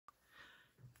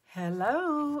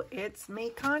Hello, it's me,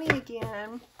 Connie,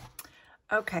 again.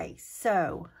 Okay,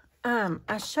 so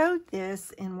I showed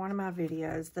this in one of my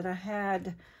videos that I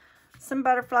had some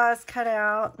butterflies cut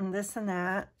out and this and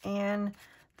that, and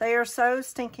they are so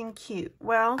stinking cute.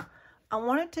 Well, I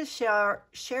wanted to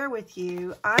share with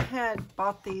you, I had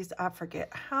bought these, I forget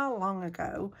how long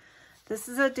ago. This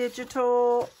is a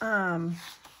digital, I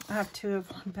have two of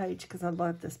one page because I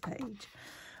love this page.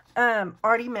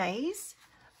 ARTYmaze.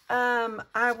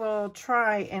 I will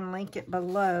try and link it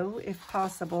below if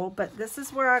possible, but this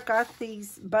is where I got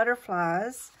these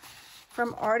butterflies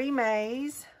from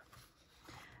ARTYmaze.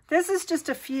 This is just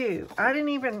a few. I didn't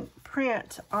even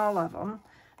print all of them.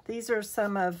 These are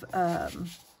some of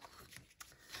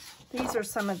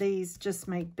these just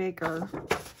made bigger.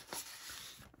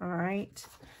 All right,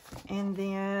 and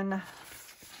then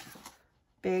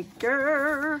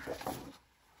bigger.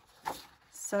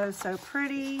 So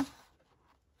pretty.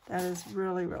 That is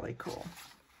really, really cool.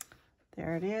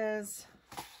 There it is.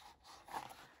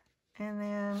 And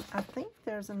then I think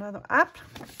there's another. I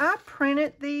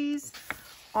printed these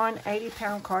on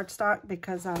 80-pound cardstock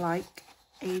because I like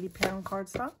 80-pound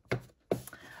cardstock.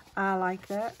 I like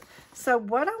that. So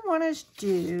what I want to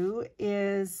do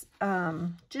is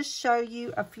just show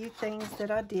you a few things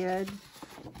that I did.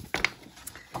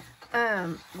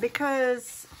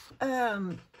 Because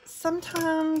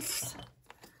sometimes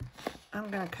I'm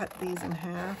going to cut these in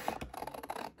half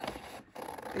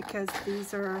because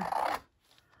these are,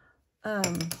 all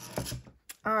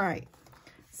right.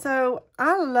 So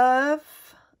I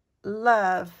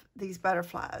love these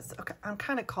butterflies. Okay, I'm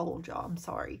kind of cold, y'all. I'm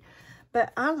sorry.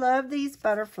 But I love these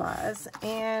butterflies.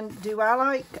 And do I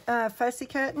like fussy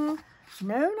cutting?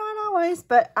 No, not always.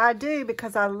 But I do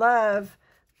because I love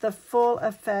the full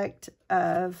effect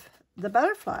of the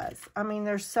butterflies. I mean,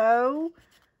 they're so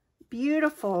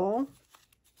beautiful.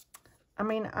 I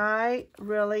mean, I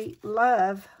really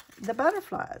love the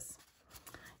butterflies.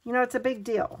 You know, it's a big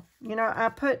deal. You know, I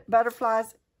put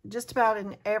butterflies just about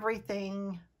in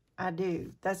everything I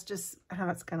do. That's just how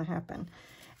it's going to happen.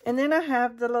 And then I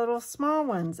have the little small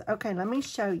ones. Okay, let me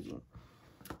show you.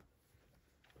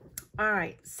 All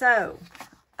right, so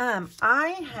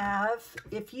I have,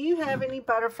 if you have any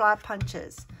butterfly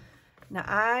punches. Now,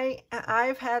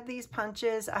 I've had these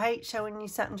punches. I hate showing you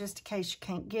something just in case you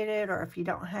can't get it or if you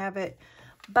don't have it.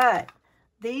 But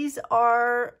these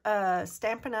are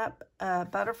Stampin' Up!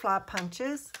 Butterfly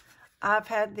punches. I've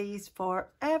had these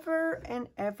forever and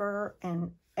ever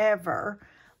and ever.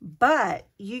 But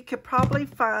you could probably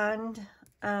find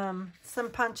some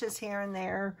punches here and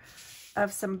there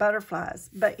of some butterflies.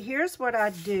 But here's what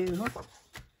I do.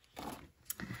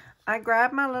 I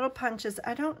grab my little punches.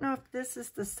 I don't know if this is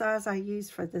the size I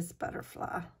use for this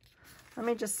butterfly. Let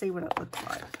me just see what it looks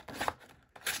like.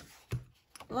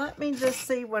 Let me just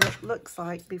see what it looks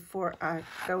like before I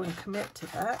go and commit to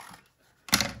that.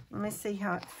 Let me see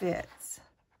how it fits.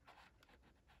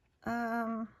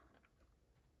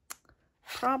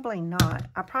 Probably not.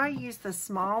 I probably use the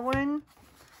small one.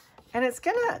 And it's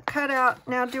going to cut out.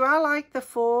 Now, do I like the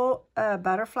full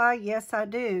butterfly? Yes, I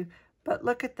do. But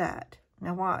look at that.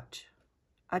 Now watch.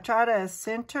 I try to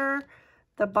center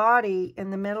the body in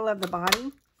the middle of the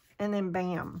body, and then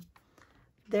bam.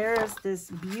 There's this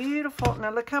beautiful,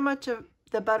 now look how much of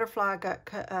the butterfly got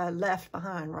left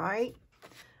behind, right?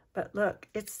 But look,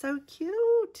 it's so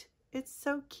cute. It's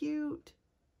so cute.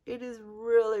 It is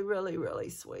really, really,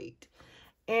 really sweet.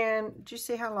 And did you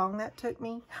see how long that took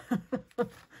me?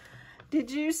 Did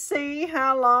you see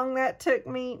how long that took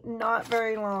me? Not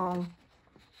very long.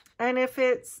 And if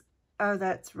it's, oh,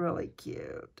 that's really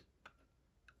cute.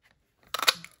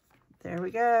 There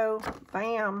we go.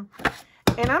 Bam.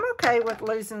 And I'm okay with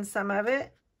losing some of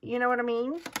it. You know what I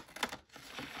mean?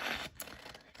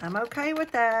 I'm okay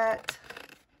with that.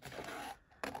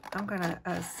 I'm going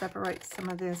to separate some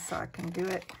of this so I can do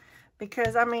it.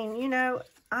 Because, I mean, you know,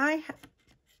 I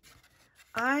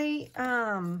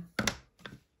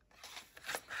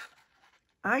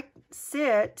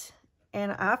sit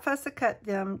and I fussy cut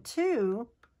them too.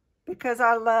 Because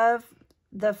I love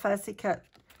the fussy cut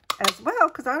as well,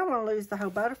 because I don't want to lose the whole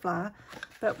butterfly.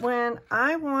 But when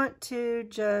I want to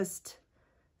just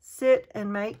sit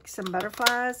and make some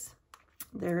butterflies,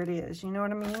 there it is. You know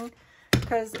what I mean?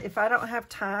 Because if I don't have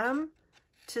time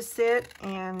to sit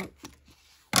and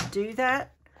do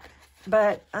that,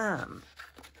 but I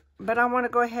want to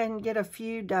go ahead and get a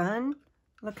few done.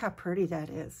 Look how pretty that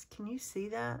is. Can you see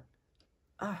that?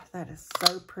 Oh, that is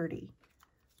so pretty.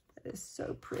 That is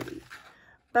so pretty.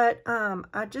 But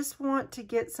I just want to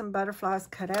get some butterflies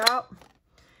cut out.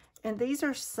 And these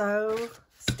are so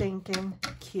stinking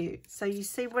cute. So you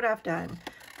see what I've done.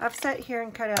 I've sat here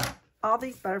and cut out all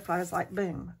these butterflies like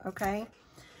boom, okay?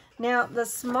 Now, the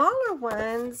smaller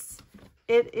ones,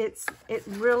 it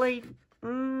really,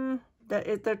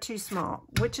 they're too small,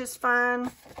 which is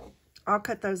fine. I'll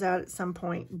cut those out at some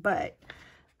point, but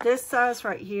this size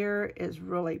right here is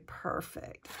really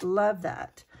perfect. Love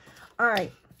that. All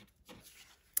right.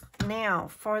 Now,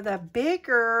 for the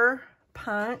bigger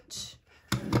punch,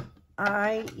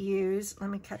 I use, let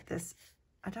me cut this.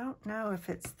 I don't know if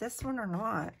it's this one or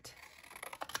not.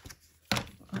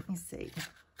 Let me see.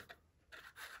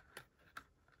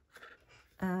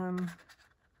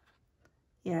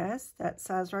 Yes, that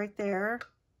size right there.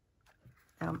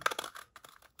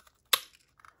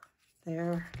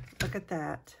 There, look at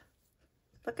that.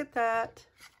 Look at that.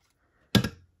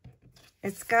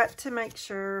 It's got to make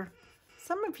sure,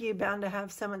 some of you bound to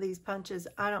have some of these punches,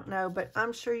 I don't know, but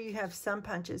I'm sure you have some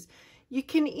punches. You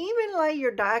can even lay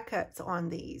your die cuts on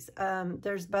these.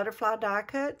 There's butterfly die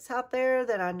cuts out there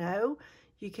that I know.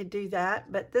 You could do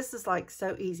that, but this is like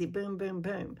so easy. Boom, boom,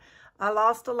 boom. I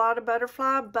lost a lot of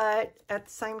butterfly, but at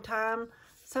the same time,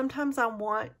 sometimes I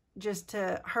want just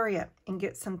to hurry up and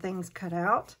get some things cut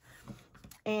out.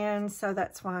 And so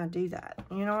that's why I do that.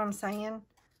 You know what I'm saying?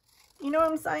 You know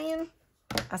what I'm saying?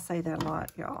 I say that a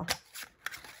lot, y'all.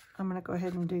 I'm going to go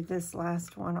ahead and do this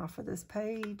last one off of this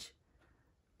page.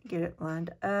 Get it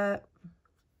lined up.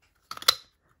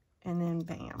 And then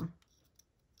bam.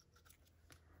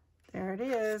 There it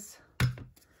is.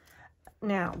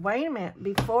 Now, wait a minute.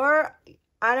 Before,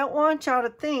 I don't want y'all to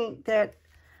think that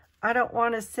I don't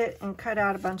want to sit and cut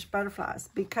out a bunch of butterflies,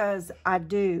 because I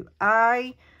do.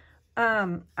 I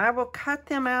will cut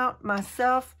them out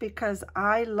myself because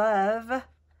I love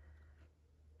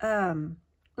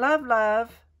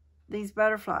these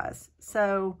butterflies.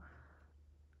 So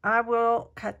I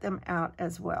will cut them out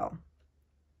as well.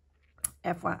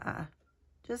 FYI.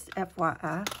 Just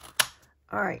FYI.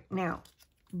 All right, now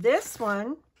this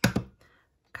one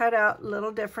cut out a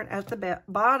little different at the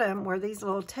bottom where these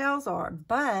little tails are,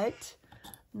 but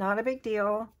not a big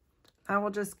deal. I will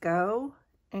just go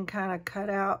and kind of cut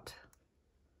out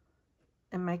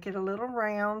and make it a little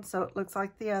round so it looks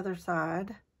like the other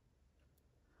side.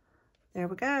 There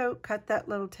we go. Cut that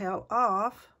little tail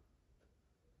off.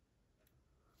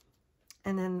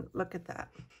 And then look at that.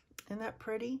 Isn't that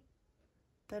pretty?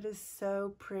 That is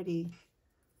so pretty.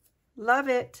 Love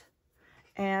it.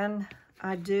 And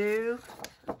I do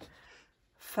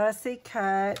fussy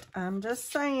cut. I'm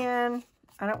just saying,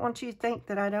 I don't want you to think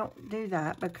that I don't do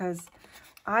that, because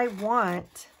I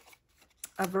want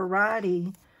a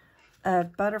variety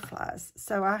of butterflies.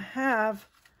 So I have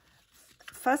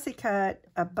fussy cut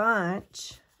a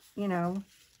bunch, you know.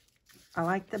 I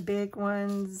like the big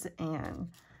ones and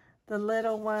the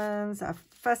little ones. I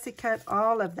fussy cut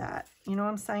all of that, you know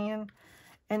what I'm saying?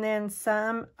 And then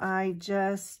some I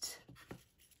just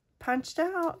punched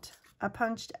out. I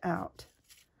punched out.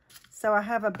 So I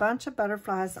have a bunch of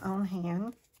butterflies on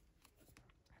hand.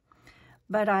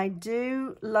 But I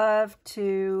do love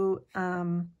to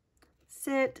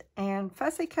sit and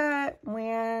fussy cut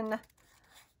when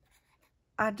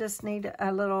I just need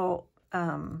a little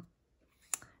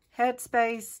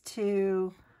headspace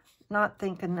to not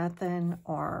think of nothing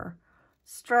or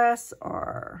stress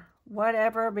or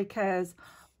whatever, because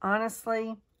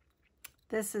honestly,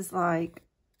 this is like,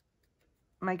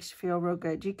 makes you feel real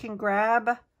good. You can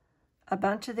grab a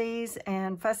bunch of these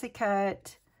and fussy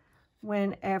cut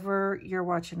whenever you're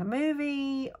watching a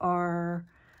movie, or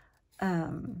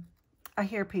I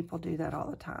hear people do that all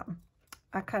the time.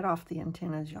 I cut off the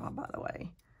antennas, y'all, by the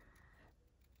way.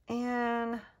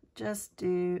 And just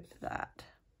do that.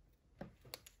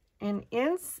 And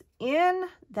in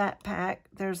that pack,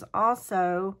 there's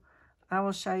also, I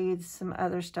will show you some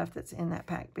other stuff that's in that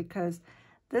pack, because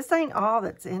this ain't all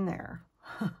that's in there.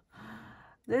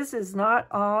 This is not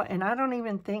all, and I don't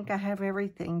even think I have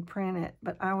everything printed,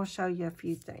 but I will show you a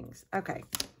few things. Okay,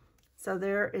 so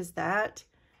there is that.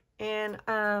 And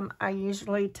I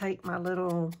usually take my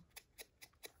little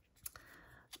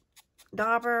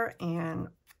dauber and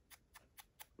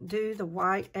do the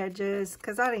white edges,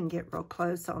 because I didn't get real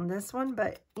close on this one,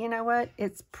 but you know what?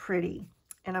 It's pretty,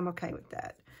 and I'm okay with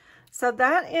that. So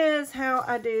that is how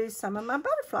I do some of my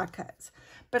butterfly cuts.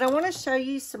 But I want to show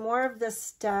you some more of the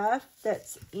stuff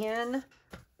that's in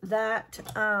that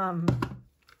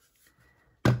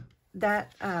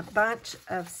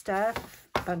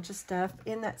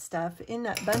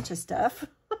bunch of stuff.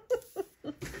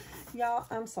 Y'all,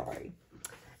 I'm sorry.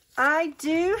 I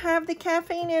do have the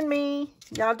caffeine in me.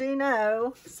 Y'all do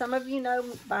know, some of you know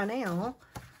by now,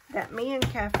 that me and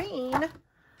caffeine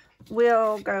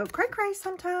will go cray-cray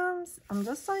sometimes. I'm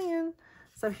just saying.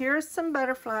 So here's some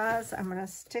butterflies. I'm going to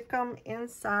stick them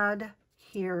inside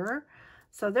here.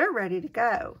 So they're ready to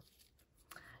go.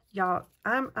 Y'all,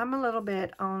 I'm a little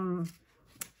bit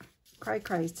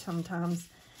cray-cray sometimes.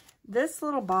 This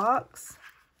little box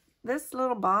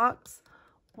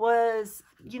was,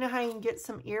 you know how you can get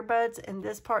some earbuds and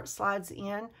this part slides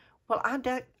in? Well, I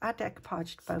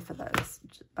decoupaged both of those,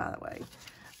 by the way.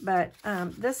 But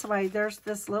this way, there's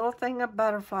this little thing of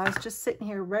butterflies just sitting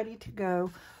here ready to go,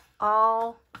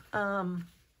 all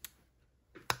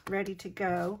ready to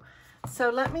go. So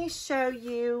let me show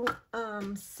you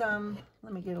some,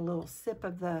 let me get a little sip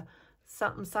of the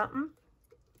something.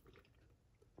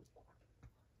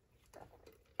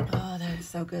 Oh, that is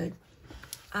so good.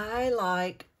 I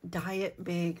like Diet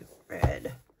Big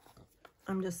Red.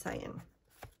 I'm just saying.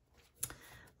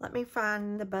 Let me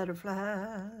find the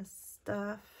butterfly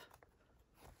stuff.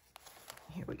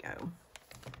 Here we go.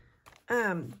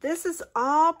 This is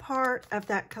all part of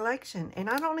that collection, and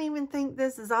I don't even think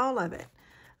this is all of it.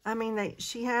 I mean,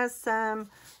 she has some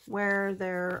where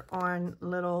they're on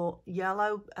little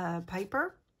yellow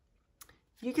paper.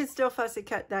 You can still fussy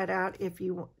cut that out if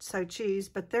you so choose,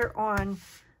 but they're on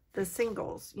the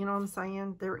singles. You know what I'm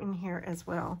saying? They're in here as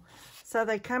well. So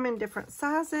they come in different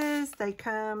sizes. They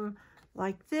come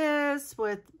like this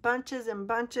with bunches and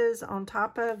bunches on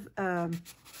top of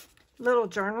little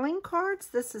journaling cards.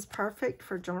 This is perfect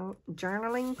for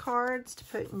journaling cards to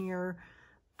put in your,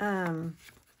 ooh,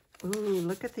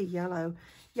 look at the yellow.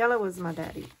 Yellow was my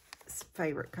daddy's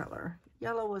favorite color.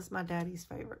 Yellow was my daddy's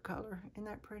favorite color. Isn't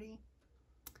that pretty?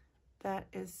 That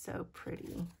is so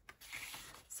pretty.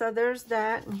 So there's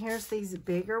that, and here's these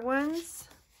bigger ones.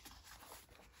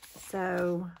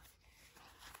 So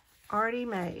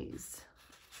ARTYmaze.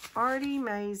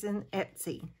 ARTYmaze in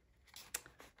Etsy.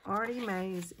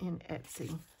 ARTYmaze in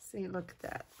Etsy. See, look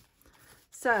at that.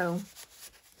 So,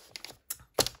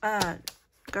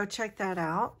 go check that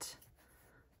out.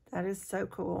 That is so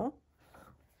cool.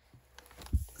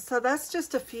 So that's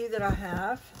just a few that I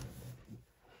have.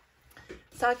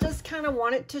 So I just kind of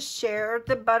wanted to share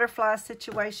the butterfly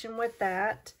situation with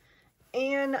that.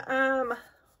 And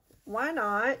why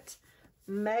not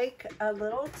make a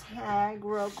little tag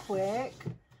real quick?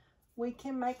 We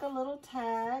can make a little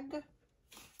tag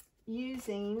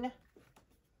using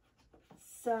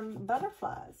some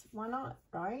butterflies. Why not,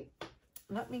 right?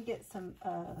 Let me get some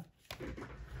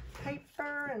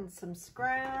paper and some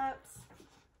scraps,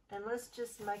 and let's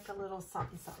just make a little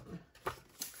something.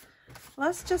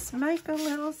 Let's just make a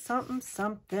little something.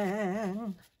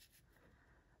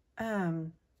 I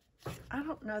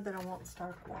don't know that I want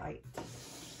stark white.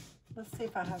 Let's see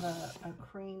if I have a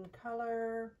cream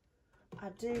color. I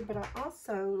do, but I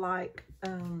also like,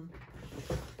 man,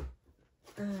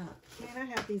 I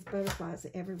have these butterflies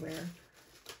everywhere.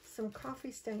 Some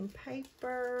coffee stained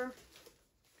paper.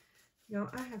 Y'all,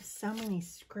 I have so many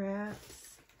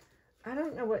scraps. I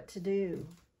don't know what to do.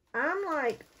 I'm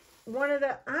like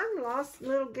I'm lost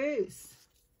little goose.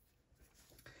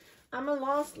 I'm a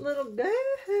lost little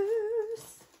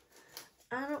goose.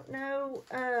 I don't know,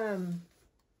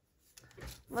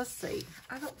 let's see.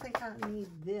 I don't think I need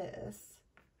this.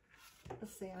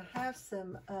 Let's see, I have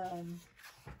some,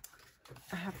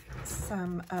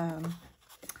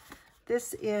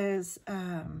 this is,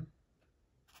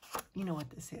 you know what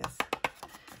this is.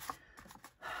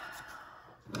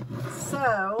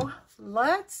 So,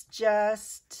 let's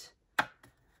just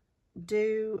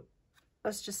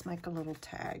make a little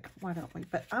tag. Why don't we?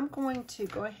 But I'm going to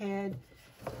go ahead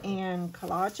and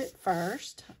collage it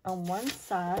first. On one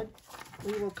side,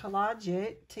 we will collage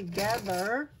it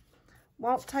together.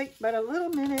 Won't take but a little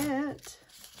minute.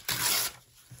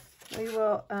 We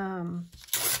will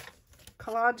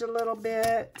collage a little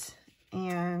bit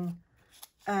and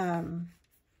that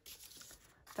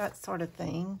sort of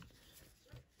thing.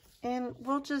 And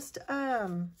we'll just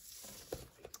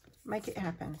make it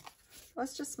happen.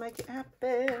 Let's just make it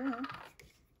happen.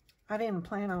 I didn't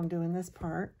plan on doing this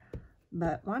part,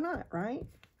 but why not, right?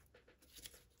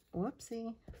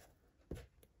 Whoopsie.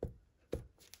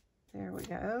 There we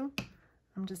go.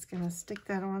 I'm just going to stick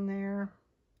that on there.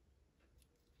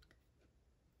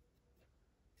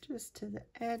 Just to the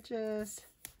edges.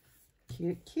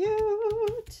 Cute,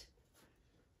 cute.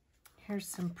 Here's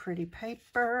some pretty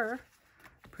paper.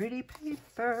 Pretty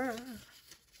paper.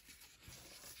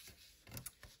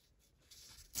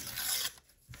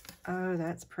 Oh,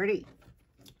 that's pretty.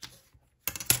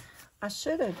 I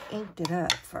should have inked it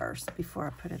up first before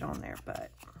I put it on there, but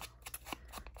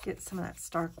get some of that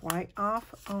stark white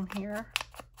off on here.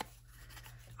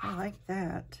 I like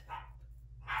that.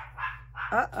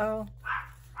 Uh-oh.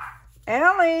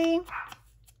 Ellie!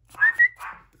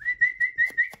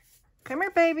 Come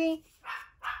here, baby.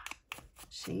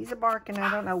 She's barking.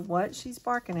 I don't know what she's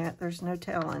barking at. There's no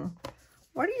telling.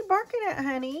 What are you barking at,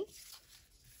 honey?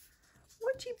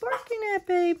 What you barking at,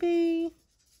 baby?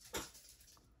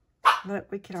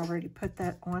 Look, we could already put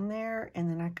that on there,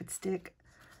 and then I could stick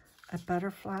a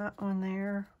butterfly on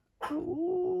there.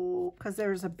 Ooh, because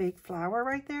there's a big flower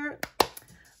right there.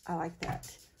 I like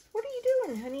that. What are you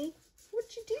doing, honey?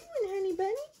 What you doing, honey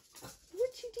bunny?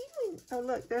 What you doing? Oh,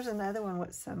 look, there's another one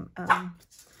with some,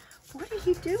 what are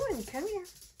you doing? Come here.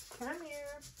 Come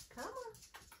here. Come on.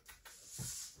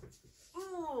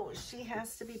 Oh, she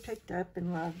has to be picked up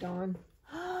and loved on.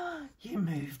 You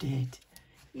moved it.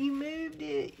 You moved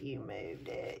it. You moved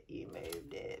it. You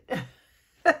moved it.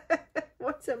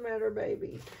 What's the matter,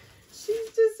 baby? She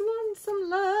just wants some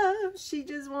love. She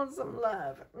just wants some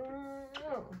love.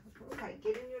 Okay,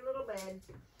 get in your little bed.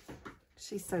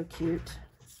 She's so cute.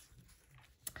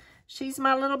 She's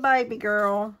my little baby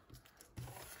girl.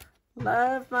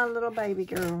 Love my little baby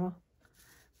girl.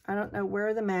 I don't know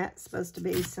where the mat's supposed to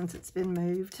be since it's been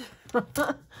moved. I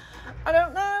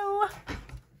don't know.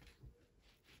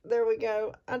 There we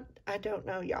go. I don't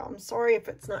know, y'all. I'm sorry if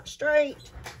it's not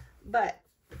straight, but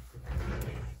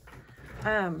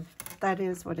that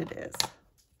is what it is.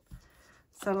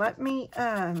 So let me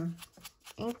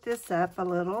ink this up a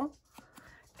little,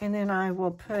 and then I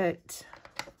will put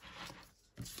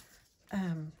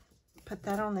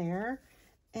that on there,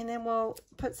 and then we'll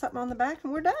put something on the back,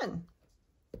 and we're done.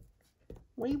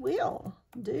 We will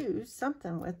do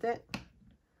something with it.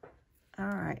 All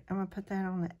right, I'm gonna put that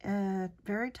on the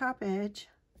very top edge.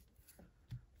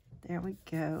 There we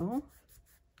go.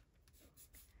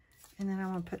 And then I'm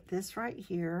gonna put this right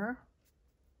here.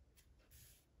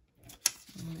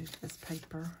 Move this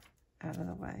paper out of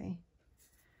the way.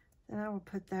 Then I will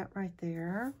put that right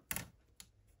there.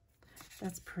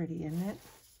 That's pretty, isn't it?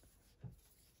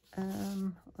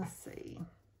 Let's see.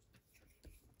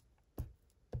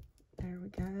 There we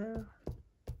go.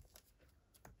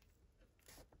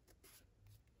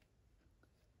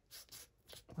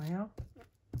 Well,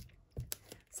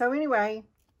 so anyway,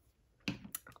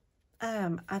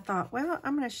 I thought, well,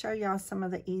 I'm going to show y'all some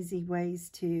of the easy ways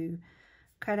to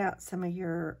cut out some of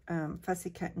your fussy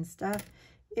cutting stuff.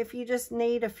 If you just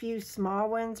need a few small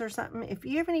ones or something, if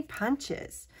you have any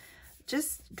punches,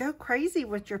 just go crazy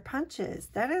with your punches.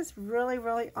 That is really,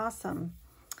 really awesome.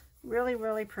 Really,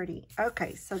 really pretty.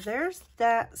 Okay, so there's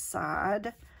that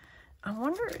side. I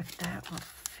wonder if that will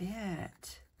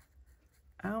fit.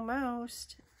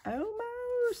 Almost.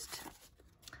 Almost.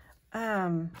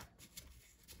 I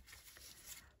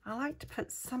like to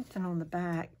put something on the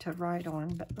back to write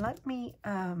on, but let me,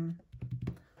 I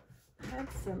have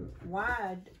some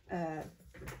wide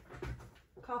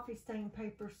coffee stain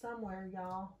paper somewhere,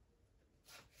 y'all.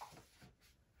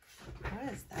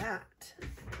 What is that?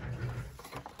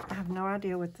 I have no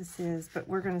idea what this is, but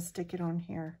we're going to stick it on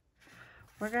here.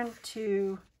 I'm going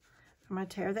to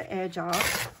tear the edge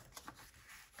off.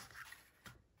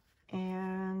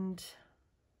 And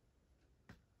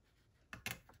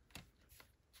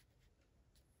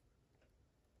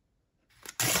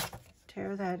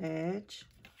tear that edge,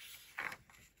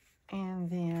 and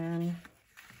then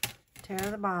tear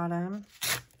the bottom.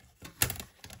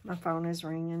 My phone is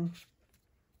ringing.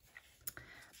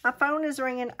 My phone is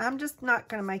ringing. I'm just not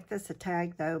going to make this a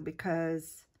tag, though,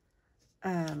 because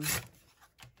I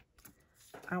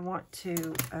want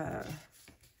to, oh,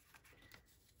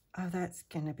 that's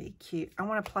going to be cute. I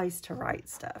want a place to write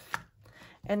stuff.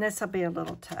 And this will be a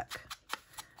little tuck.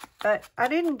 But I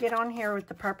didn't get on here with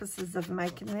the purposes of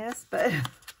making this, but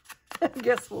I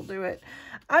guess we'll do it.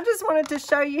 I just wanted to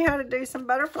show you how to do some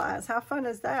butterflies. How fun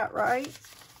is that, right?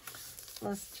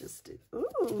 Let's just do,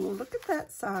 ooh, look at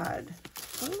that side.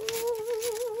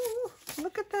 Ooh,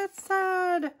 look at that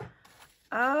side.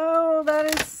 Oh,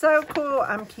 that is so cool.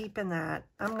 I'm keeping that.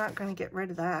 I'm not going to get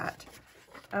rid of that.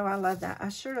 Oh, I love that. I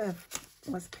should have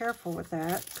was careful with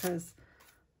that because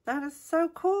that is so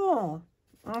cool.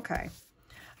 Okay.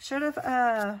 Should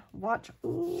have watched.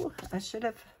 Ooh, I should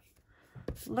have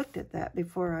looked at that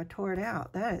before I tore it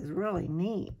out. That is really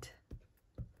neat.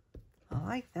 I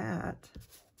like that.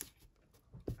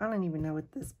 I don't even know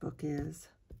what this book is.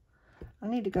 I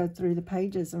need to go through the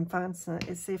pages and find some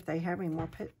and see if they have any more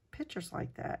pictures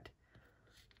like that.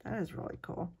 That is really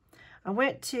cool. I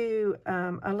went to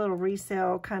a little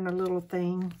resale kind of little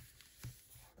thing,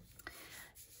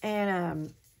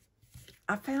 and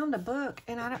I found a book,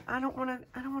 and I don't want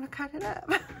to cut it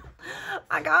up.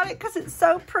 I got it because it's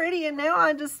so pretty, and now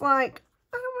I just like,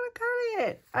 I don't want to cut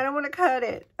it. I don't want to cut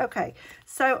it. Okay,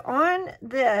 so on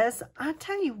this, I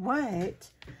tell you what,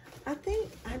 I think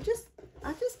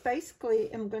I just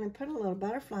basically am going to put a little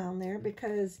butterfly on there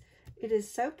because it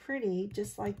is so pretty,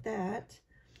 just like that.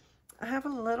 I have a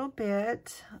little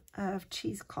bit of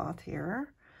cheesecloth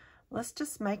here. Let's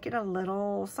just make it a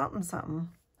little something something.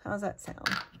 How's that sound?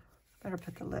 Better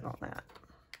put the lid on that.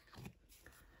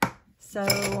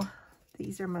 So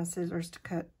these are my scissors to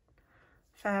cut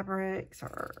fabrics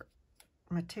or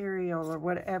material or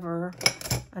whatever.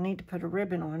 I need to put a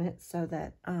ribbon on it so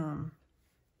that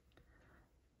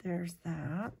there's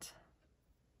that.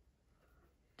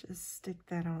 Just stick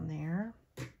that on there.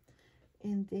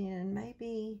 And then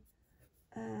maybe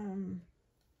an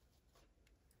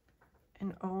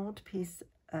old piece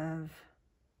of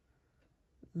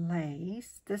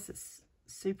lace. This is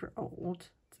super old.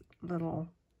 It's a little,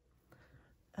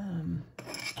 let's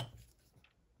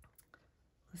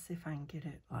see if I can get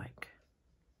it like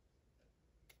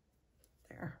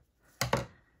there.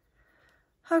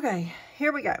 Okay,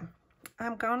 here we go.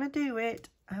 I'm gonna do it.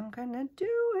 I'm gonna do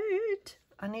it.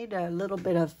 I need a little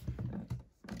bit of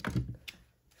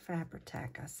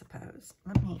Fabri-Tac, I suppose.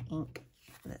 Let me ink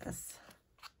this.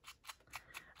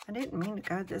 I didn't mean to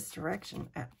go this direction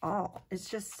at all. It's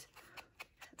just,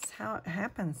 it's how it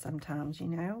happens sometimes, you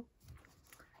know.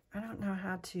 I don't know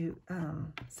how to,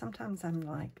 sometimes I'm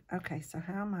like, okay, so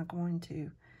how am I going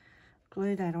to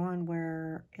glue that on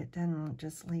where it doesn't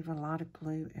just leave a lot of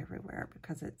glue everywhere,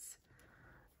 because it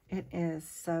is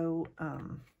so,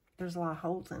 there's a lot of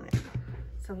holes in it.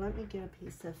 So let me get a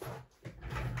piece of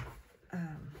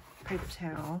paper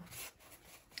towel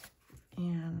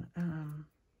and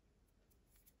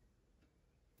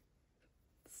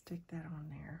stick that on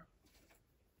there.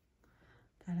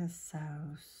 That is so,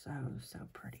 so, so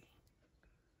pretty.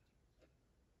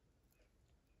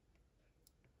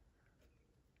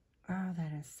 Oh,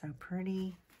 that is so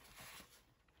pretty.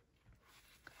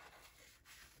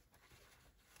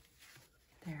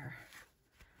 There.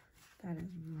 That is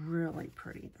really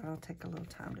pretty. That'll take a little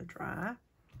time to dry.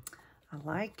 I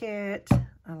like it.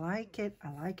 I like it.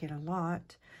 I like it a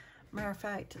lot. Matter of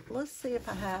fact, let's see if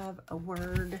I have a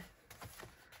word,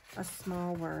 a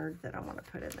small word that I want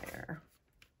to put in there.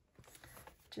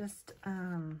 Just,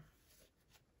 I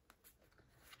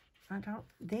don't,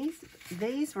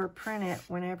 these were printed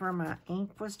whenever my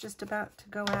ink was just about to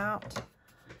go out.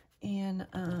 And,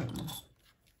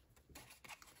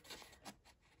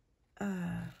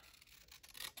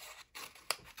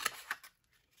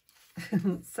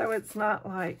 so it's not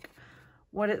like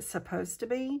what it's supposed to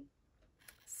be.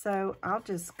 So I'll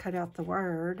just cut out the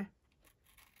word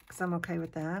because I'm okay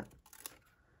with that.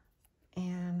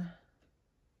 And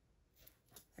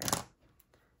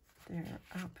there,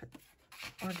 I'll put,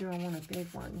 or do I want a big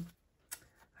one?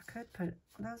 I could put,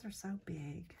 those are so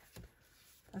big.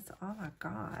 That's all I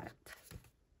got.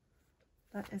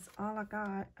 That is all I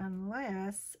got,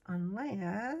 unless,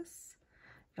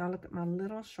 y'all look at my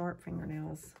little short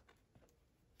fingernails.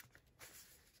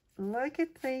 Look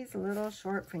at these little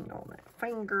short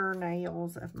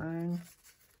fingernails of mine.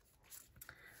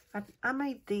 I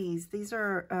made these. These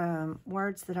are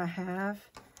words that I have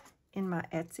in my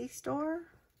Etsy store.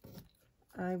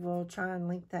 I will try and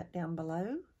link that down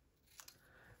below.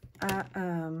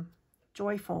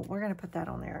 Joyful. We're going to put that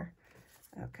on there.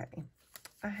 Okay.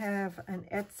 I have an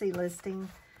Etsy listing.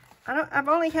 I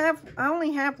only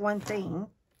have one thing.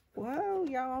 Whoa,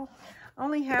 y'all. I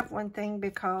only have one thing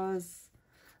because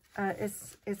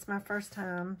it's my first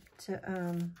time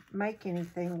to make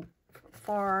anything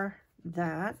for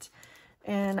that.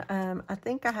 And I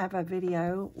think I have a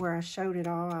video where I showed it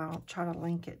all. I'll try to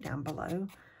link it down below.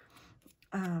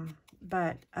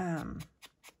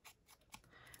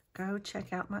 Go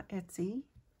check out my Etsy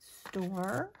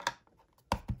store.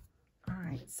 All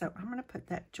right, so I'm going to put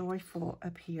that joyful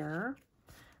up here.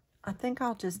 I think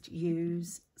I'll just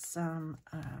use some,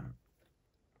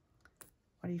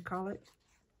 what do you call it?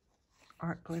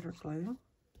 Art glitter glue.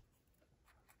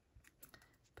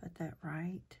 Put that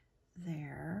right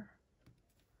there.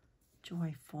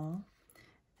 Joyful.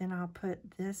 Then I'll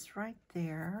put this right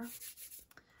there.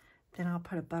 Then I'll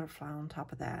put a butterfly on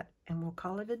top of that, and we'll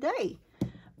call it a day.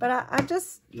 But I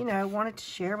just, you know, wanted to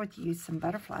share with you some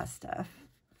butterfly stuff.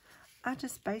 I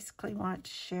just basically wanted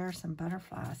to share some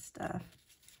butterfly stuff.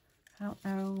 I don't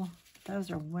know. Those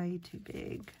are way too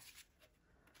big.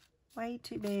 Way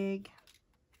too big.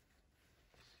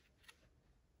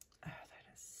 Oh, that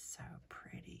is so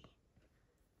pretty.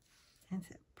 Is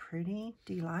it pretty?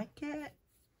 Do you like it?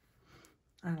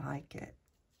 I like it.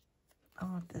 I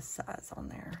want this size on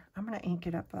there. I'm going to ink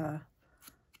it up,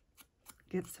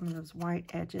 get some of those white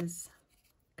edges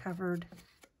covered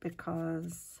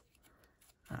because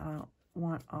I don't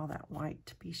want all that white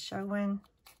to be showing.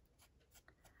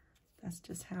 That's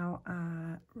just how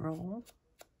I roll.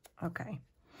 Okay.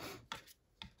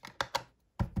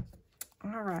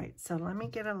 All right, so let me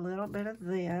get a little bit of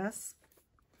this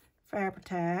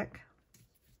Fabri-Tac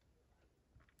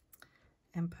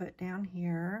and put down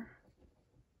here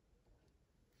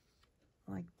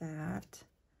like that.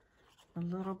 A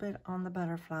little bit on the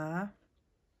butterfly.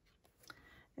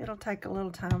 It'll take a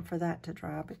little time for that to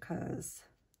dry because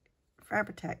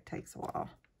Fabri-Tac takes a while.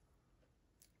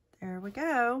 There we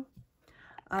go.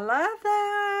 I love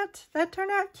that. That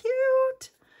turned out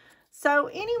cute. So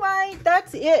anyway,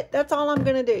 that's it. That's all I'm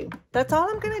going to do. That's all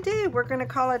I'm going to do. We're going to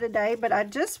call it a day, but I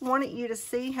just wanted you to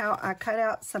see how I cut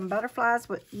out some butterflies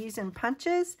with using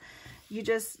punches. You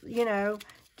just, you know,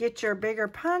 get your bigger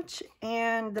punch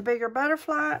and the bigger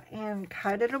butterfly and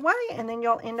cut it away, and then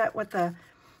you'll end up with a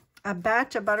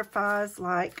batch of butterflies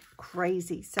like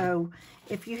crazy. So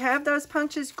if you have those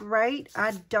punches, great.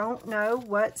 I don't know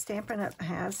what Stampin' Up!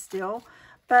 Has still,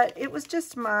 but it was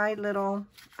just my little,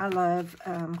 I love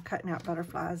cutting out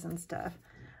butterflies and stuff.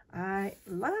 I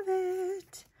love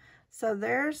it. So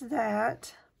there's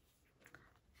that.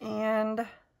 And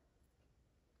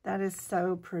that is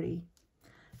so pretty.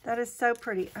 That is so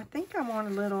pretty. I think I want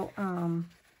a little,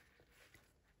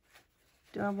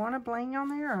 do I want a bling on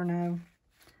there or no?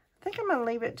 I think I'm going to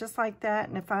leave it just like that.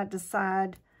 And if I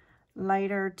decide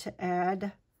later to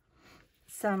add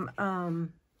some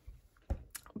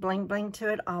bling bling to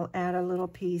it, I'll add a little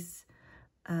piece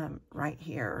right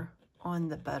here on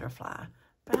the butterfly.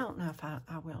 But I don't know if I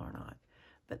will or not.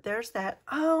 But there's that.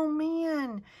 Oh,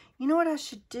 man. You know what I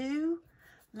should do?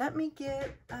 Let me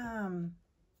get,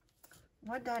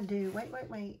 what did I do? Wait.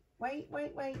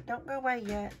 Don't go away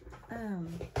yet.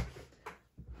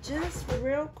 Just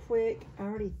real quick, I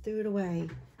already threw it away.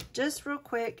 Just real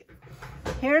quick,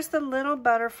 here's the little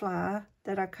butterfly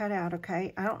that I cut out,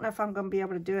 okay? I don't know if I'm going to be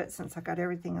able to do it since I got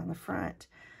everything on the front.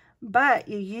 But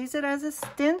you use it as a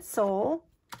stencil,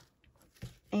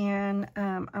 and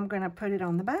I'm going to put it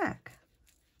on the back.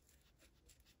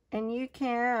 And you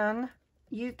can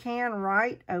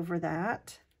write over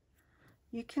that.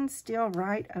 You can still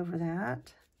write over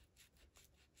that.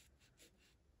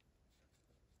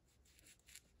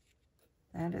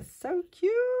 That is so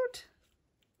cute.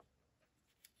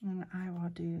 And I will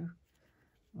do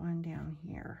one down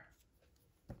here.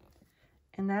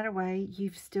 And that way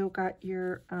you've still got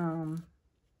your,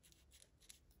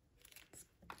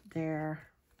 there.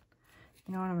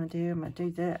 You know what I'm going to do? I'm going to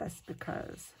do this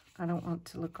because I don't want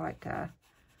to look like I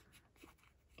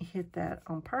hit that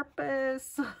on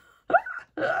purpose.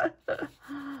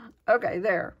 Okay,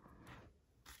 there.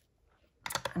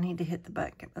 I need to hit the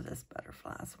back of this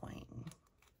butterfly's wing.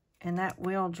 And that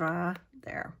will dry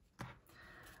there.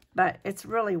 But it's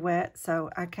really wet, so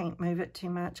I can't move it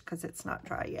too much because it's not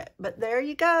dry yet. But there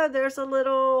you go. There's a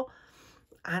little,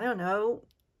 I don't know,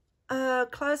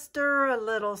 cluster, a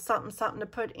little something to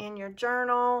put in your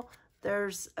journal.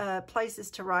 There's places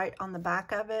to write on the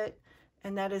back of it.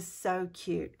 And that is so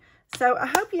cute. So I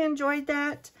hope you enjoyed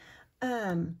that.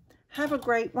 Have a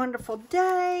great, wonderful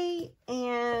day.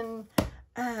 And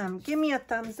give me a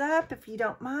thumbs up if you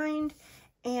don't mind.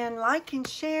 And like and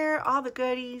share all the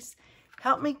goodies.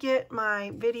 Help me get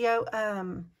my video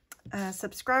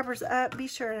subscribers up. Be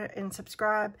sure and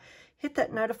subscribe. Hit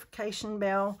that notification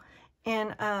bell.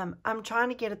 And I'm trying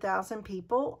to get 1,000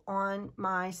 people on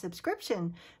my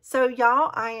subscription. So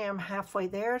y'all, I am halfway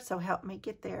there. So help me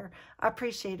get there. I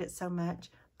appreciate it so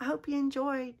much. I hope you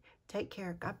enjoyed. Take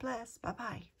care. God bless.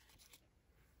 Bye-bye.